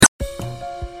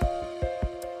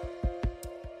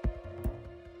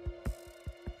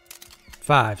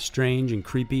5 strange and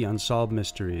creepy unsolved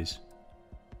mysteries.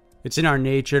 It's in our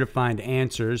nature to find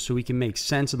answers so we can make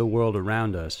sense of the world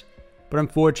around us, but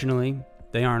unfortunately,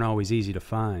 they aren't always easy to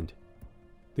find.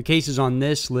 The cases on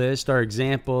this list are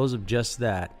examples of just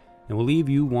that, and will leave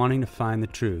you wanting to find the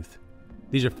truth.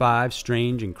 These are 5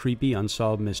 strange and creepy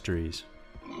unsolved mysteries.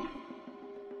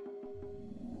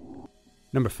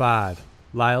 Number 5.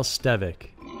 Lyle Stevick.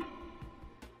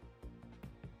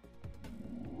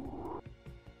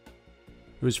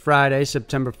 It was Friday,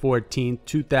 September 14,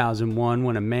 2001,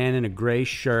 when a man in a gray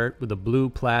shirt with a blue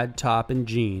plaid top and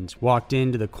jeans walked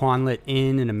into the Quonlet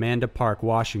Inn in Amanda Park,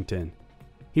 Washington.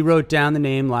 He wrote down the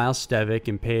name Lyle Stevick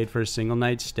and paid for a single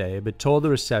night stay, but told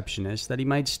the receptionist that he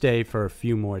might stay for a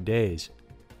few more days.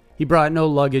 He brought no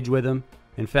luggage with him.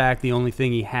 In fact, the only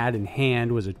thing he had in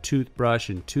hand was a toothbrush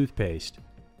and toothpaste.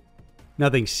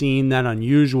 Nothing seemed that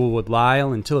unusual with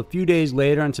Lyle until a few days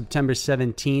later on September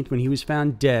 17th when he was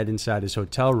found dead inside his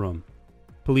hotel room.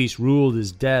 Police ruled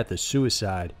his death a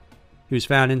suicide. He was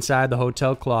found inside the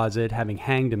hotel closet, having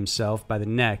hanged himself by the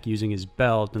neck using his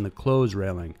belt and the clothes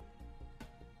railing.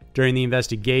 During the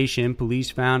investigation, police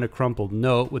found a crumpled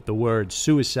note with the word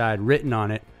suicide written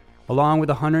on it, along with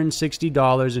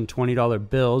 $160 and $20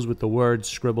 bills with the words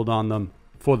scribbled on them,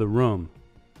 for the room.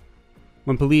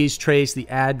 When police traced the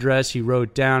address he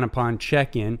wrote down upon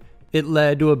check-in, it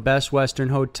led to a Best Western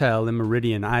hotel in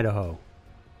Meridian, Idaho.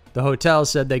 The hotel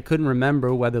said they couldn't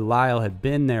remember whether Lyle had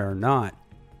been there or not.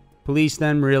 Police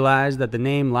then realized that the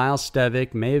name Lyle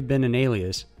Stevick may have been an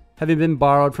alias, having been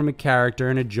borrowed from a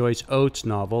character in a Joyce Oates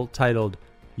novel titled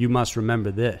You Must Remember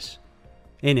This.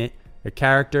 In it, a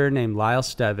character named Lyle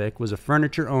Stevick was a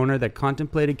furniture owner that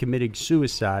contemplated committing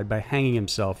suicide by hanging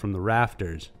himself from the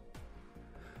rafters.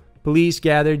 Police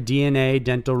gathered DNA,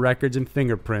 dental records, and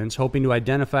fingerprints, hoping to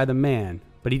identify the man,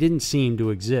 but he didn't seem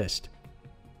to exist.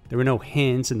 There were no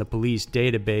hints in the police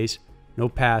database, no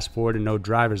passport, and no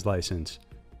driver's license.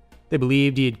 They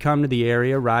believed he had come to the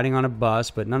area riding on a bus,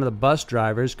 but none of the bus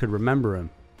drivers could remember him.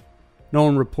 No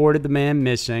one reported the man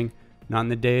missing, not in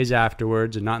the days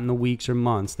afterwards, and not in the weeks or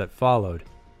months that followed.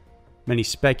 Many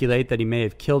speculate that he may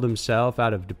have killed himself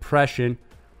out of depression,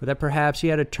 or that perhaps he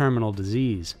had a terminal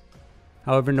disease.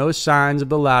 However, no signs of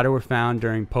the latter were found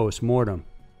during post-mortem.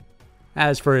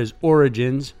 As for his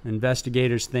origins,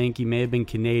 investigators think he may have been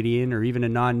Canadian or even a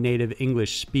non-native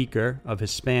English speaker of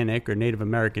Hispanic or Native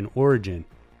American origin.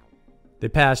 They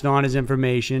passed on his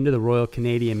information to the Royal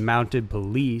Canadian Mounted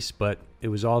Police, but it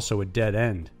was also a dead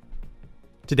end.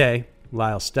 Today,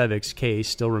 Lyle Stevick's case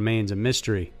still remains a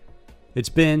mystery. It's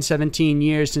been 17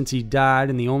 years since he died,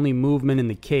 and the only movement in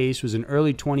the case was in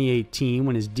early 2018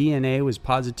 when his DNA was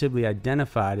positively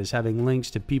identified as having links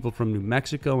to people from New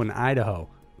Mexico and Idaho,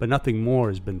 but nothing more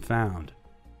has been found.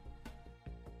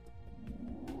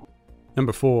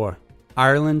 Number 4.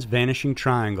 Ireland's Vanishing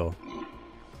Triangle.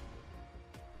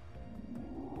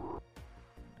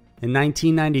 In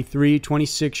 1993,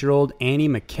 26-year-old Annie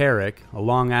McCarrick, a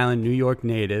Long Island, New York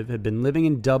native, had been living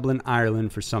in Dublin,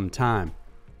 Ireland for some time.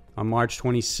 On March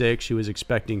 26, she was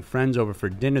expecting friends over for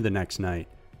dinner the next night.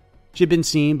 She had been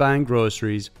seen buying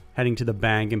groceries, heading to the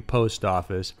bank and post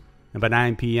office, and by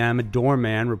 9 p.m. a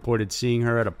doorman reported seeing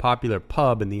her at a popular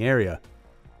pub in the area.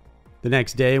 The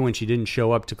next day, when she didn't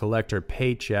show up to collect her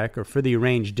paycheck or for the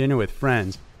arranged dinner with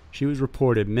friends, she was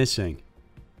reported missing.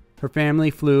 Her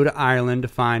family flew to Ireland to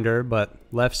find her, but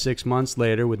left 6 months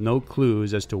later with no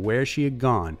clues as to where she had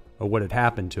gone or what had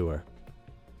happened to her.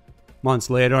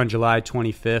 Months later, on July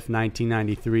 25,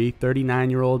 1993,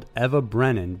 39-year-old Eva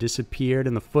Brennan disappeared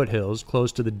in the foothills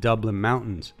close to the Dublin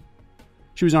Mountains.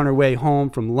 She was on her way home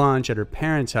from lunch at her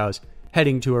parents' house,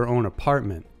 heading to her own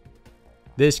apartment.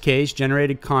 This case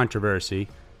generated controversy,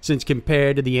 since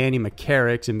compared to the Annie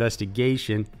McCarrick's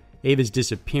investigation, Eva's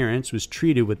disappearance was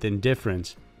treated with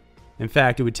indifference. In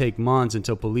fact, it would take months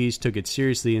until police took it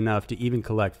seriously enough to even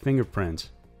collect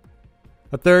fingerprints.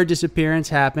 A third disappearance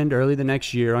happened early the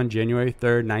next year on January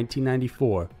 3,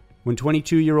 1994, when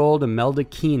 22-year-old Imelda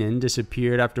Keenan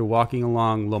disappeared after walking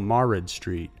along Lomarid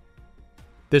Street.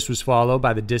 This was followed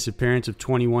by the disappearance of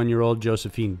 21-year-old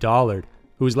Josephine Dollard,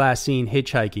 who was last seen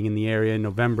hitchhiking in the area in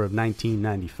November of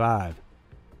 1995.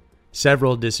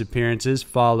 Several disappearances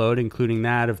followed, including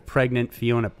that of pregnant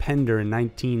Fiona Pender in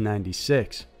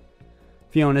 1996.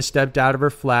 Fiona stepped out of her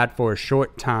flat for a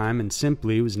short time and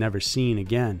simply was never seen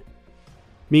again.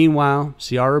 Meanwhile,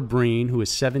 Ciara Breen, who was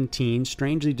 17,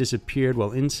 strangely disappeared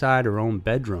while inside her own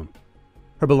bedroom.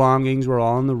 Her belongings were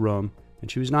all in the room, and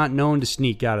she was not known to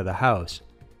sneak out of the house.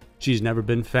 She's never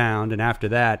been found, and after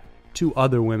that, 2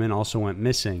 other women also went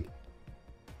missing.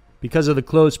 Because of the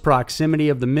close proximity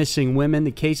of the missing women,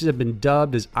 the cases have been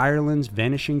dubbed as Ireland's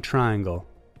Vanishing Triangle.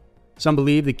 Some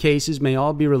believe the cases may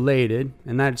all be related,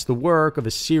 and that it's the work of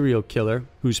a serial killer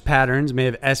whose patterns may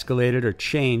have escalated or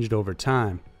changed over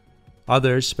time.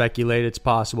 Others speculate it's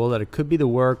possible that it could be the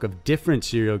work of different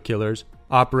serial killers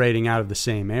operating out of the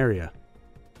same area.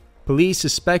 Police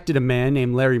suspected a man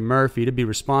named Larry Murphy to be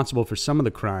responsible for some of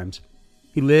the crimes.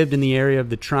 He lived in the area of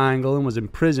the Triangle and was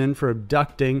imprisoned for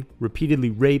abducting, repeatedly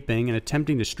raping, and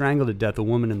attempting to strangle to death a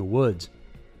woman in the woods.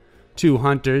 2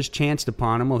 hunters chanced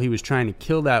upon him while he was trying to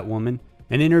kill that woman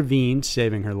and intervened,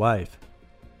 saving her life.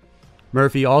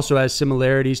 Murphy also has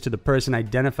similarities to the person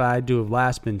identified to have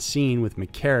last been seen with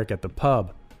McCarrick at the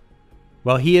pub.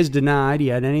 While he has denied he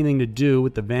had anything to do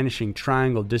with the Vanishing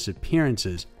Triangle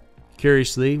disappearances,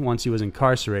 curiously, once he was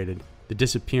incarcerated, the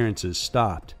disappearances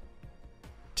stopped.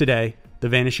 Today, the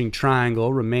Vanishing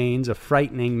Triangle remains a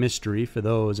frightening mystery for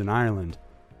those in Ireland.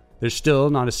 There's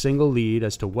still not a single lead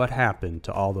as to what happened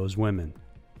to all those women.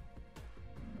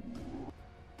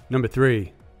 Number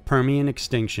 3. Permian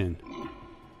extinction.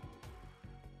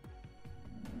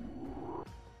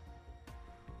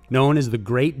 Known as the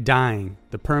Great Dying,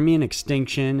 the Permian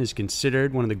extinction is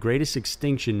considered one of the greatest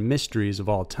extinction mysteries of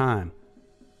all time.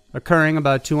 Occurring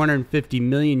about 250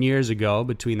 million years ago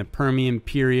between the Permian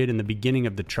period and the beginning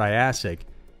of the Triassic,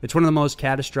 it's one of the most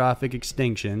catastrophic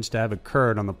extinctions to have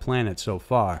occurred on the planet so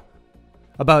far.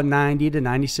 About 90 to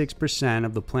 96%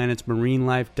 of the planet's marine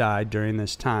life died during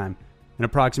this time, and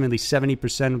approximately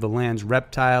 70% of the land's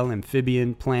reptile,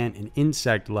 amphibian, plant, and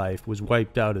insect life was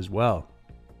wiped out as well.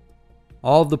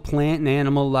 All of the plant and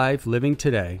animal life living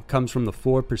today comes from the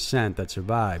 4% that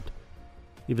survived.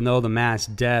 Even though the mass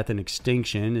death and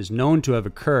extinction is known to have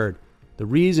occurred, the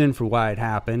reason for why it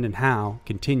happened and how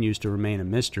continues to remain a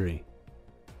mystery.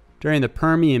 During the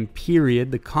Permian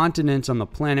period, the continents on the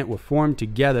planet were formed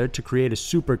together to create a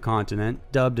supercontinent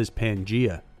dubbed as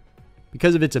Pangaea.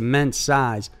 Because of its immense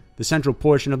size, the central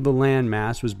portion of the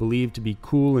landmass was believed to be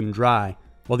cool and dry,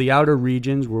 while the outer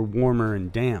regions were warmer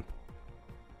and damp.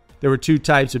 There were 2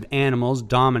 types of animals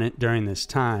dominant during this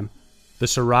time. The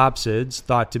sauropsids,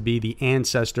 thought to be the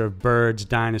ancestor of birds,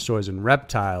 dinosaurs, and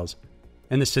reptiles,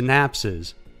 and the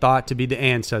synapses, thought to be the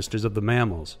ancestors of the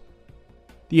mammals.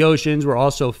 The oceans were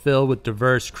also filled with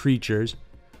diverse creatures.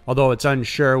 Although it's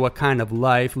unsure what kind of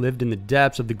life lived in the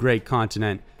depths of the great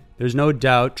continent, there's no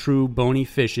doubt true bony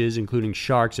fishes, including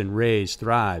sharks and rays,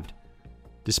 thrived.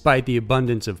 Despite the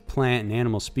abundance of plant and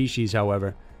animal species,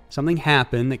 however, something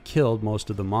happened that killed most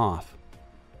of them off.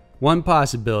 One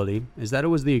possibility is that it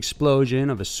was the explosion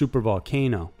of a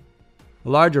supervolcano. A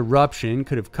large eruption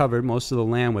could have covered most of the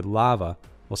land with lava,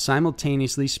 while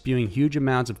simultaneously spewing huge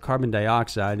amounts of carbon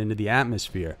dioxide into the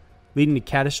atmosphere, leading to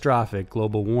catastrophic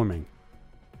global warming.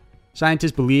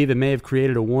 Scientists believe it may have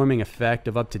created a warming effect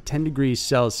of up to 10 degrees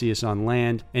Celsius on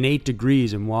land and 8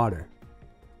 degrees in water.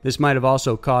 This might have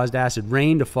also caused acid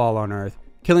rain to fall on Earth,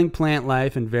 killing plant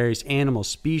life and various animal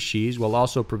species while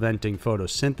also preventing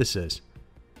photosynthesis.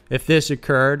 If this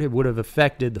occurred, it would have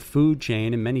affected the food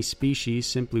chain and many species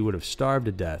simply would have starved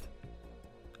to death.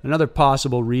 Another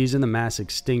possible reason the mass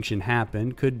extinction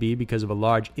happened could be because of a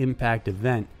large impact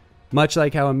event, much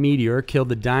like how a meteor killed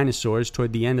the dinosaurs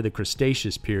toward the end of the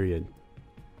Cretaceous period.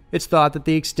 It's thought that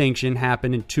the extinction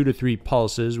happened in 2 to 3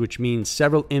 pulses, which means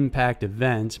several impact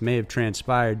events may have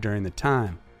transpired during the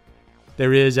time.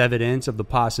 There is evidence of the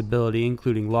possibility,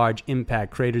 including large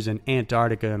impact craters in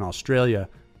Antarctica and Australia,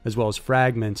 as well as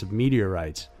fragments of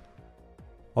meteorites.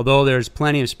 Although there is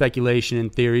plenty of speculation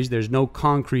and theories, there's no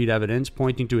concrete evidence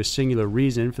pointing to a singular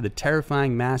reason for the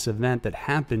terrifying mass event that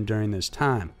happened during this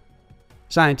time.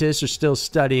 Scientists are still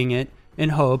studying it in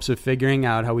hopes of figuring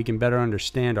out how we can better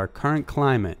understand our current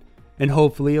climate and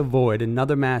hopefully avoid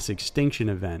another mass extinction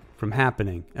event from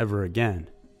happening ever again.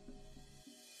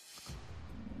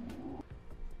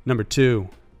 Number 2.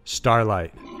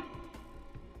 Starlight.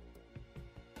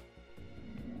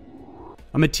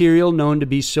 A material known to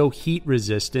be so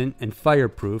heat-resistant and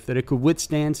fireproof that it could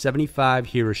withstand 75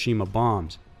 Hiroshima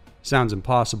bombs. Sounds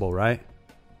impossible, right?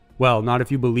 Well, not if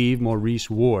you believe Maurice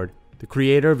Ward, the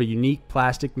creator of a unique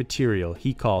plastic material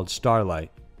he called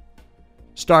Starlight.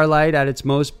 Starlight, at its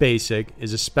most basic,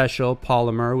 is a special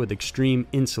polymer with extreme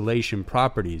insulation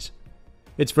properties.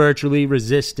 It's virtually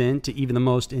resistant to even the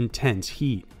most intense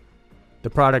heat. The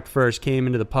product first came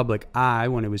into the public eye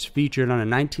when it was featured on a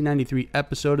 1993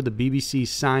 episode of the BBC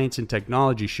science and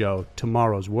technology show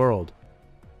Tomorrow's World.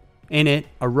 In it,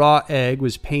 a raw egg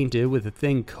was painted with a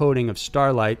thin coating of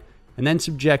Starlight and then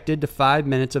subjected to 5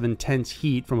 minutes of intense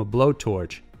heat from a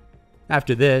blowtorch.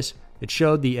 After this, it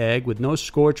showed the egg with no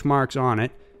scorch marks on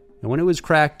it, and when it was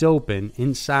cracked open,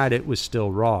 inside it was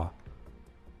still raw.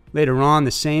 Later on,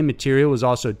 the same material was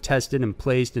also tested and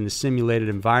placed in a simulated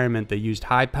environment that used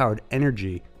high-powered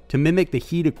energy to mimic the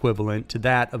heat equivalent to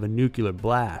that of a nuclear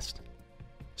blast.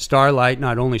 Starlight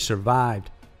not only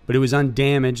survived, but it was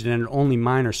undamaged and had only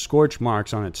minor scorch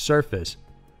marks on its surface.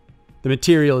 The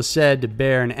material is said to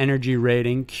bear an energy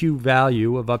rating Q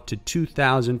value of up to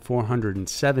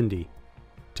 2,470.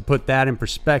 To put that in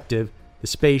perspective, the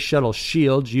space shuttle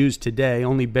shields used today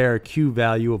only bear a Q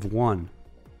value of 1.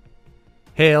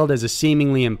 Hailed as a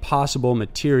seemingly impossible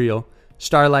material,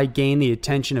 Starlight gained the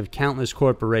attention of countless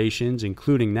corporations,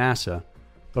 including NASA,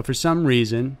 but for some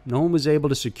reason, no one was able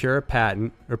to secure a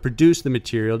patent or produce the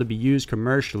material to be used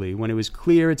commercially when it was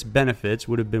clear its benefits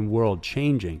would have been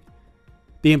world-changing.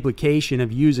 The implication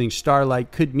of using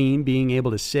Starlight could mean being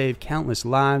able to save countless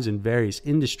lives in various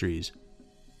industries.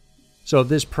 So if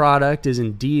this product is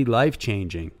indeed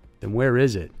life-changing, then where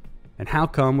is it? And how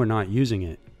come we're not using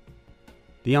it?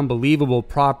 The unbelievable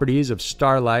properties of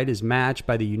Starlight is matched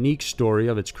by the unique story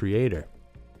of its creator.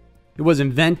 It was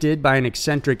invented by an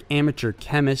eccentric amateur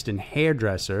chemist and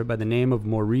hairdresser by the name of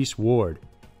Maurice Ward.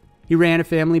 He ran a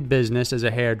family business as a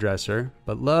hairdresser,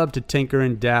 but loved to tinker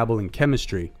and dabble in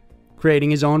chemistry, creating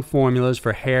his own formulas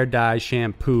for hair dye,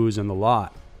 shampoos, and the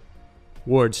lot.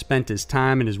 Ward spent his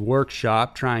time in his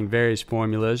workshop trying various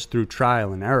formulas through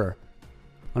trial and error.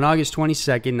 On August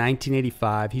 22,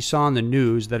 1985, he saw on the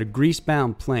news that a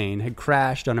grease-bound plane had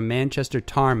crashed on a Manchester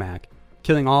tarmac,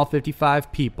 killing all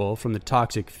 55 people from the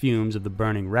toxic fumes of the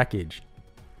burning wreckage.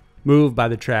 Moved by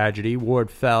the tragedy,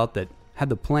 Ward felt that had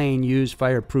the plane used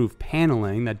fireproof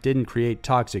paneling that didn't create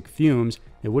toxic fumes,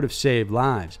 it would have saved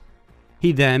lives.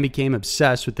 He then became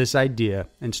obsessed with this idea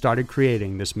and started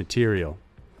creating this material.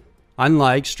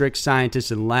 Unlike strict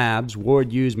scientists in labs,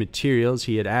 Ward used materials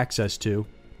he had access to,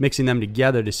 mixing them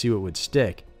together to see what would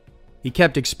stick. He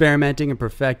kept experimenting and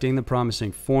perfecting the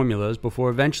promising formulas before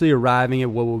eventually arriving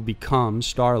at what would become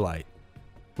Starlight.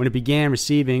 When it began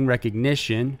receiving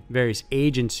recognition, various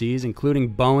agencies,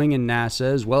 including Boeing and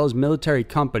NASA, as well as military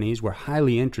companies, were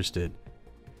highly interested.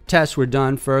 Tests were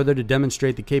done further to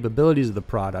demonstrate the capabilities of the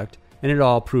product, and it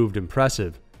all proved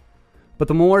impressive. But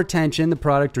the more attention the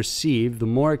product received, the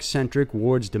more eccentric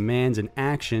Ward's demands and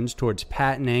actions towards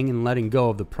patenting and letting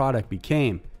go of the product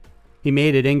became. He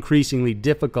made it increasingly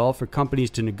difficult for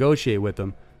companies to negotiate with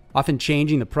him, often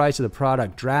changing the price of the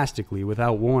product drastically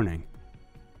without warning.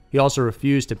 He also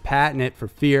refused to patent it for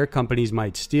fear companies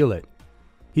might steal it.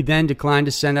 He then declined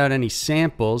to send out any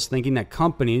samples, thinking that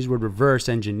companies would reverse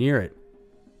engineer it.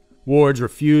 Ward's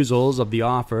refusals of the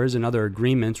offers and other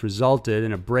agreements resulted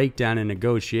in a breakdown in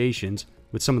negotiations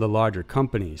with some of the larger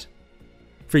companies.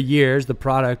 For years, the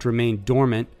product remained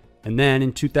dormant, and then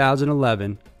in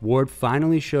 2011, Ward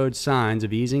finally showed signs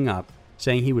of easing up,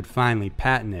 saying he would finally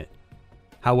patent it.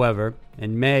 However,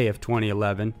 in May of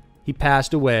 2011, he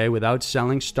passed away without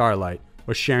selling Starlight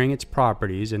or sharing its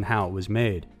properties and how it was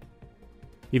made.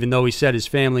 Even though he said his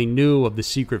family knew of the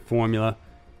secret formula,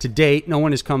 to date, no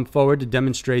one has come forward to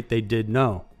demonstrate they did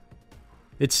know.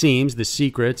 It seems the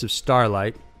secrets of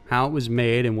Starlight, how it was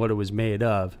made and what it was made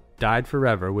of, died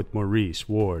forever with Maurice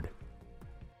Ward.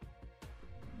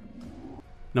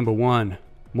 Number 1.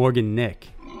 Morgan Nick.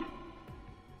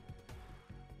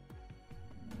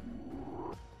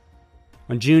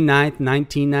 On June 9,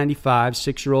 1995,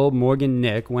 6-year-old Morgan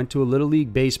Nick went to a Little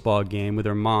League baseball game with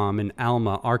her mom in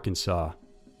Alma, Arkansas.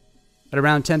 At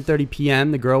around 10:30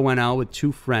 p.m., the girl went out with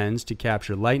 2 friends to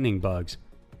capture lightning bugs.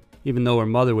 Even though her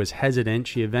mother was hesitant,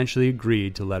 she eventually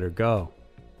agreed to let her go.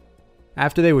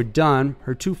 After they were done,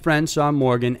 her 2 friends saw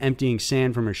Morgan emptying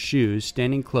sand from her shoes,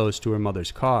 standing close to her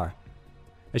mother's car.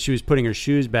 As she was putting her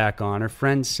shoes back on, her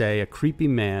friends say a creepy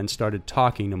man started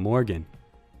talking to Morgan.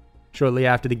 Shortly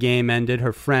after the game ended,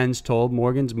 her friends told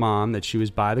Morgan's mom that she was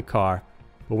by the car,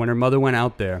 but when her mother went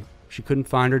out there, she couldn't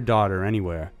find her daughter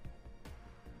anywhere.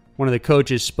 One of the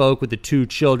coaches spoke with the 2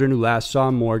 children who last saw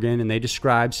Morgan, and they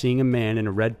described seeing a man in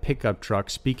a red pickup truck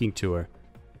speaking to her.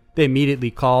 They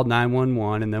immediately called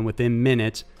 911, and then within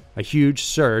minutes, a huge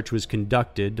search was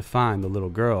conducted to find the little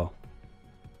girl.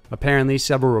 Apparently,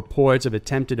 several reports of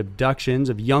attempted abductions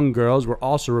of young girls were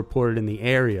also reported in the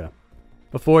area.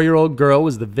 A 4-year-old girl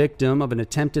was the victim of an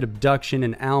attempted abduction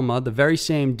in Alma the very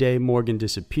same day Morgan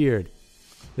disappeared.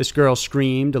 This girl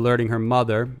screamed, alerting her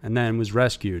mother, and then was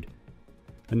rescued.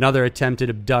 Another attempted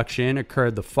abduction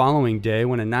occurred the following day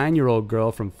when a 9-year-old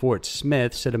girl from Fort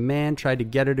Smith said a man tried to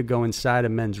get her to go inside a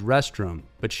men's restroom,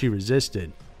 but she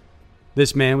resisted.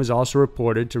 This man was also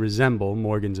reported to resemble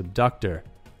Morgan's abductor.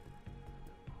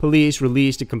 Police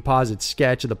released a composite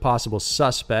sketch of the possible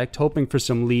suspect, hoping for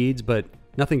some leads, but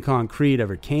nothing concrete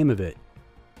ever came of it.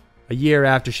 A year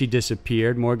after she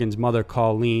disappeared, Morgan's mother,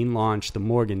 Colleen, launched the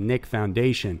Morgan Nick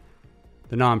Foundation.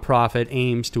 The nonprofit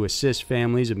aims to assist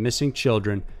families of missing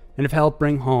children and have helped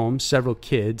bring home several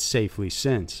kids safely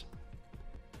since.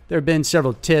 There have been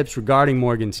several tips regarding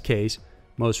Morgan's case,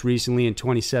 most recently in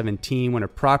 2017 when a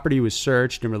property was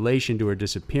searched in relation to her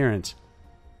disappearance.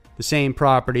 The same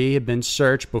property had been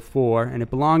searched before, and it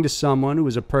belonged to someone who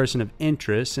was a person of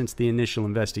interest since the initial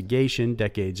investigation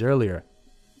decades earlier.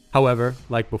 However,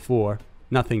 like before,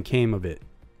 nothing came of it.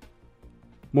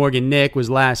 Morgan Nick was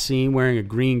last seen wearing a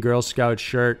green Girl Scout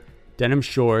shirt, denim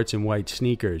shorts, and white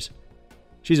sneakers.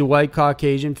 She's a white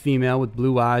Caucasian female with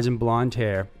blue eyes and blonde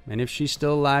hair, and if she's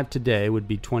still alive today, would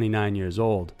be 29 years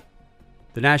old.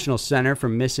 The National Center for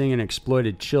Missing and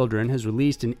Exploited Children has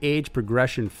released an age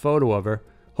progression photo of her,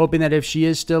 hoping that if she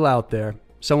is still out there,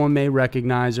 someone may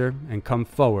recognize her and come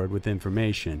forward with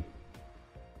information.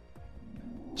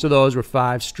 So those were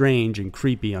 5 strange and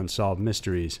creepy unsolved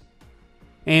mysteries.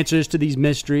 Answers to these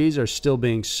mysteries are still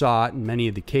being sought in many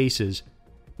of the cases.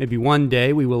 Maybe one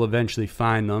day we will eventually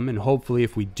find them, and hopefully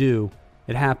if we do,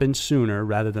 it happens sooner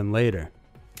rather than later.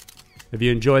 If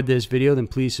you enjoyed this video, then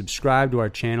please subscribe to our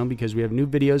channel because we have new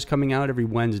videos coming out every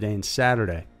Wednesday and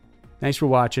Saturday. Thanks for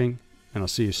watching, and I'll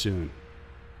see you soon.